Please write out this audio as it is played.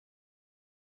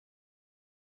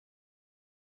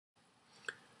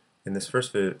In this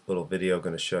first little video, I'm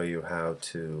going to show you how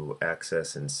to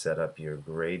access and set up your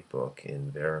gradebook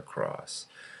in Veracross.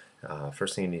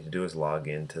 First thing you need to do is log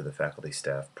into the faculty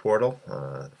staff portal,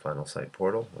 the final site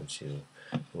portal. Once you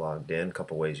logged in, a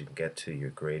couple ways you can get to your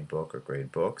gradebook or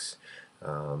gradebooks.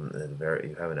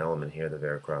 You have an element here, the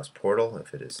Veracross portal.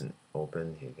 If it isn't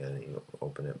open, you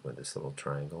open it with this little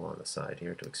triangle on the side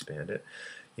here to expand it.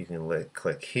 You can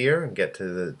click here and get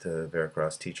to the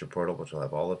Veracross teacher portal, which will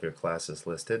have all of your classes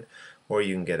listed, or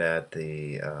you can get at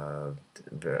the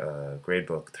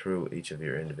gradebook through each of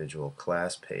your individual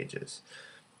class pages.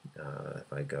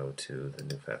 If I go to the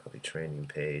new faculty training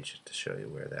page to show you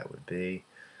where that would be,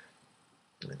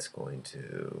 it's going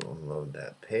to load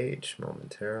that page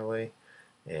momentarily,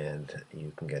 and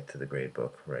you can get to the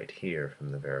gradebook right here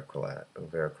from the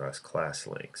Veracross class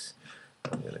links.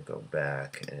 I'm going to go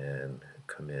back and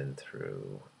come in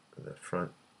through the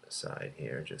front side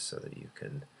here just so that you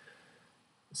can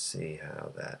see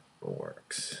how that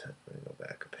works. I'm going to go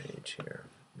back a page here.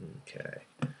 Okay,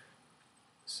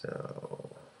 so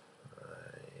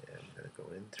I am going to go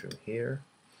in through here.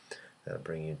 That'll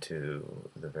bring you to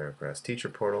the Veracross teacher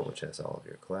portal, which has all of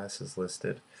your classes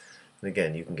listed. And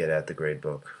again, you can get at the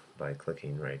gradebook by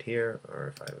clicking right here,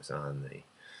 or if I was on the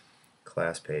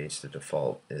class page, the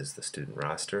default is the student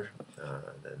roster.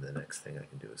 Then the next thing I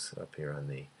can do is up here on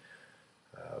the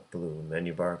blue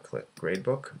menu bar, click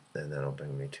gradebook, and that'll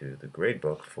bring me to the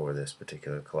gradebook for this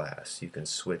particular class. You can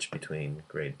switch between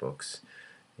gradebooks.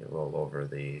 You roll over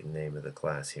the name of the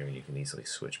class here, and you can easily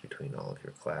switch between all of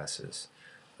your classes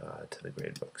to the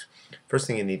gradebooks. First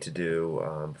thing you need to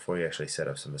do before you actually set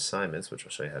up some assignments, which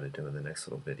I'll show you how to do in the next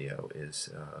little video, is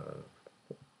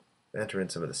enter in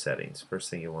some of the settings. First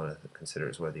thing you want to consider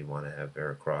is whether you want to have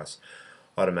Veracross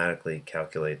automatically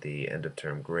calculate the end of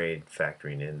term grade,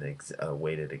 factoring in the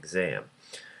weighted exam.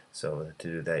 So to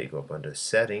do that, you go up under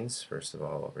settings, first of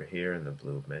all, over here in the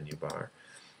blue menu bar,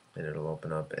 and it'll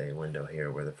open up a window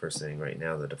here where the first thing right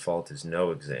now, the default is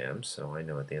no exams. So I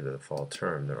know at the end of the fall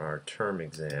term there are term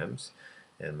exams,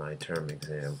 and my term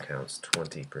exam counts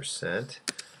 20%.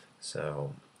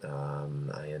 So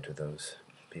I enter those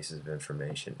pieces of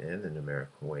information in. The numeric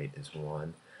weight is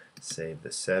 1. Save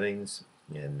the settings,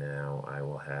 and now I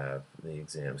will have the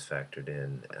exams factored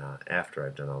in after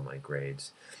I've done all my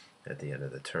grades at the end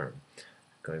of the term.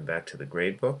 Going back to the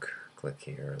gradebook, click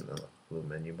here in the blue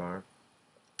menu bar.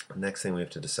 The next thing we have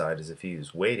to decide is if you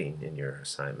use weighting in your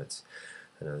assignments.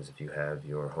 That is, if you have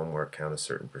your homework count a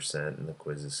certain percent and the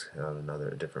quizzes count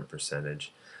a different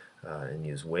percentage, and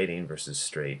use weighting versus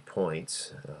straight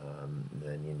points,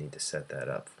 then you need to set that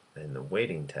up in the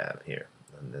weighting tab here.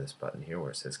 On this button here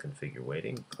where it says configure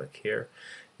weighting, click here,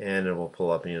 and it will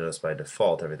pull up, and you notice by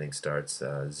default everything starts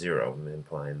 0,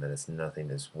 implying that nothing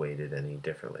is weighted any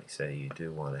differently. Say you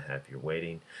do want to have your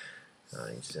weighting.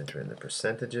 You just enter in the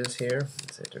percentages here.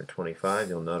 Let's enter 25.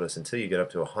 You'll notice until you get up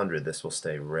to 100, this will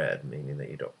stay red, meaning that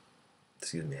you don't,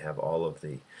 have all of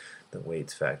the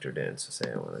weights factored in. So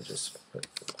say I want to just put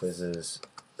the quizzes.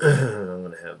 I'm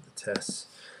going to have the tests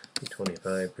be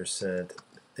 25%,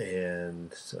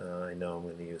 and I know I'm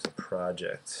going to use a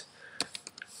project.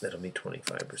 That'll be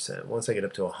 25%. Once I get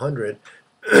up to 100,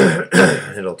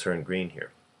 it'll turn green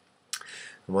here.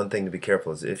 One thing to be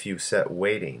careful is if you set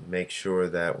weighting, make sure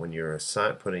that when you're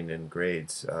putting in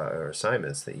grades or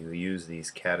assignments that you use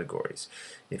these categories.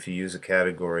 If you use a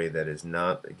category that is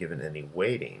not given any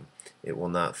weighting, it will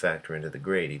not factor into the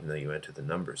grade even though you enter the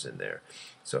numbers in there.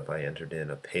 So if I entered in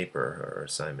a paper or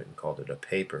assignment and called it a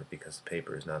paper because the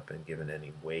paper has not been given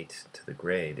any weight to the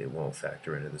grade, it won't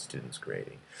factor into the student's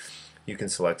grading. You can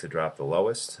select to drop the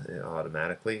lowest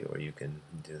automatically, or you can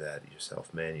do that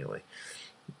yourself manually.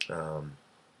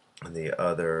 The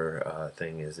other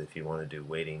thing is if you want to do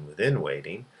weighting within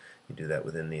weighting, you do that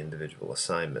within the individual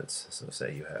assignments. So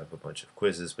say you have a bunch of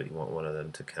quizzes, but you want one of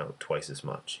them to count twice as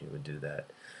much. You would do that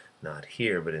not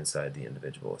here, but inside the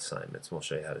individual assignments. We'll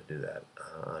show you how to do that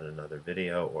on another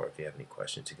video, or if you have any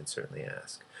questions, you can certainly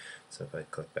ask. So if I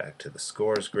click back to the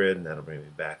scores grid, and that'll bring me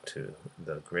back to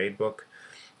the gradebook.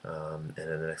 And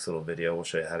in the next little video, we'll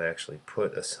show you how to actually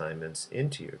put assignments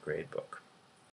into your gradebook.